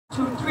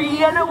2,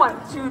 3, and a 1,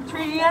 2,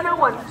 3, and a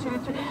 1, 2,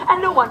 3,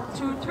 and a 1,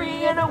 2, 3,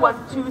 and a 1,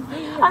 2,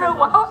 3, and a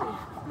 1. Oh,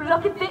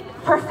 look at the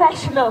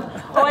professional.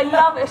 Oh, I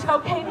love it.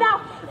 Okay,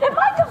 now, in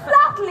Michael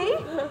Flatley,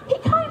 he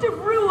kind of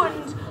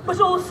ruined,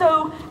 but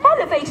also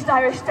elevated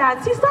Irish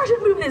dance. He started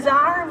moving his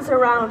arms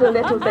around a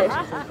little bit.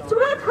 So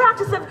we're going to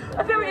practice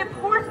a very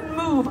important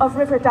move of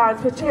river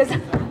dance, which is...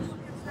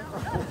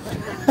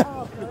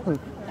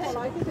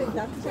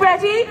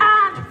 Ready,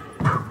 and...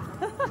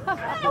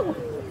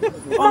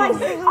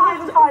 Nice,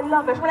 I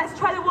love it. Well, let's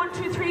try the 1,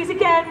 2, 3s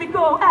again. We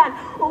go, and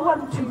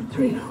 1, 2,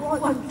 3,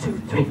 1, 2,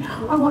 3,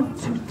 1,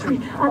 2, 3,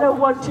 and a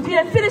 1, 2, 3.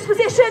 And finish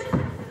position.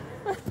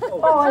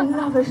 Oh, I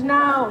love it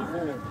now.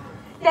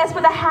 Let's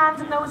put the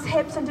hands on those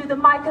hips and do the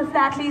Michael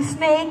Flatley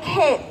snake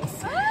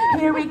hips.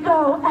 Here we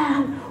go,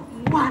 and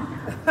 1,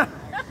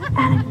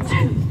 and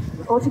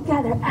 2. All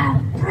together,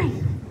 and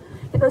 3.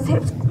 Get those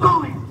hips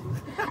going,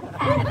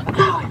 and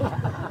going,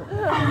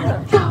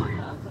 and going,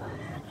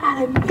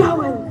 and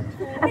going.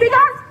 And big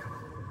arms.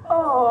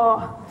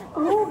 Oh,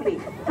 only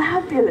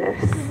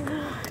fabulous.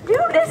 You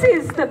know, this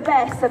is the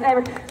best I've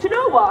ever... Do you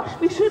know what?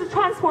 We should have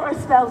transported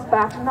ourselves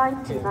back to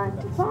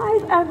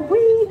 1995 and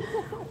we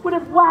would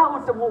have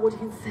wowed the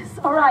audiences.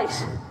 All right.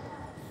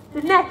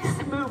 The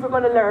next move we're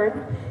going to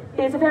learn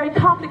is a very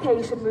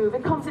complicated move.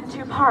 It comes in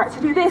 2 parts.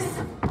 You do this.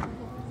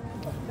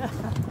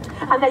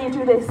 And then you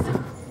do this.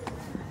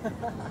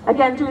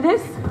 Again, do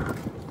this.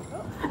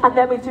 And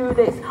then we do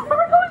this. Well,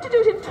 we're going to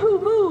do it in 2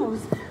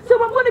 moves.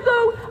 So I'm going to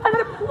go, I'm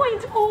going to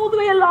point all the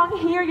way along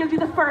here, you'll do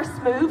the first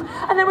move,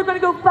 and then we're going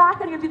to go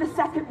back and you'll do the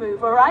second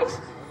move, all right?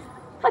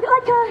 Like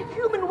a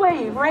human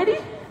wave, ready?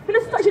 You're going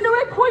to start, you know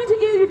when I point at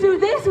you, you do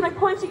this, and I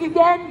point at you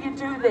again, you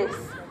do this.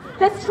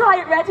 Let's try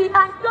it, ready?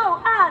 And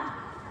go, and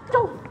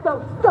go,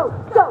 go, go,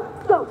 go,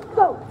 go,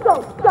 go,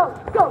 go, go,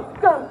 go,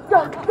 go,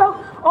 go,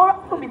 go, or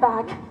put me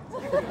back.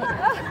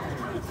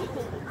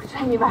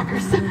 Try me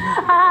backers.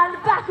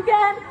 And back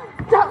again.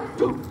 Down,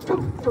 do, do,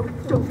 do,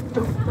 do,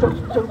 do, do,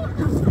 do,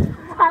 do.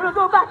 And we'll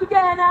go back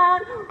again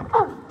and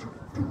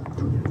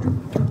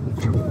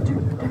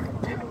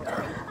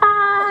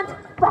and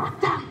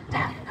back, down,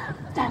 down,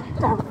 down,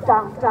 down,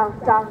 down, down,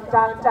 down,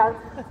 down, down.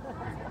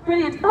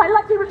 Brilliant. I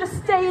like people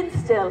just staying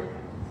still.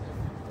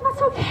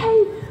 That's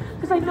okay,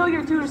 because I know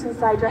you're doing it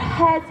inside your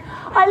head.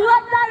 I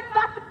like that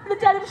back, the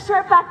denim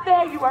shirt back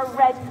there. You are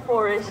ready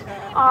for it.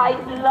 I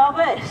love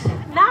it.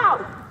 Now,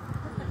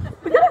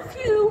 we've got a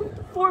few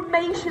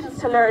formations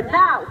to learn.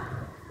 Now,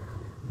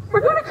 we're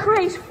going to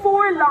create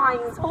 4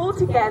 lines all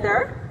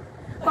together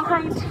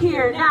behind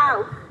here.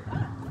 Now,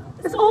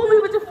 let's all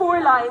move into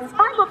 4 lines.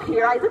 I'm up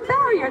here, I have a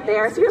barrier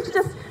there, so you have to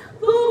just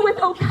go with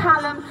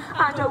O'Callum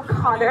and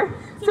O'Connor.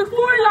 So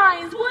 4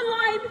 lines, 1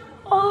 line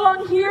all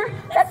along here.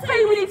 Let's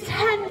say we need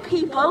 10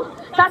 people.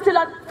 That's a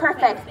lot,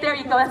 perfect. There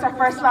you go, that's our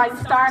first line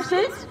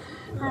started.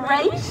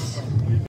 Great.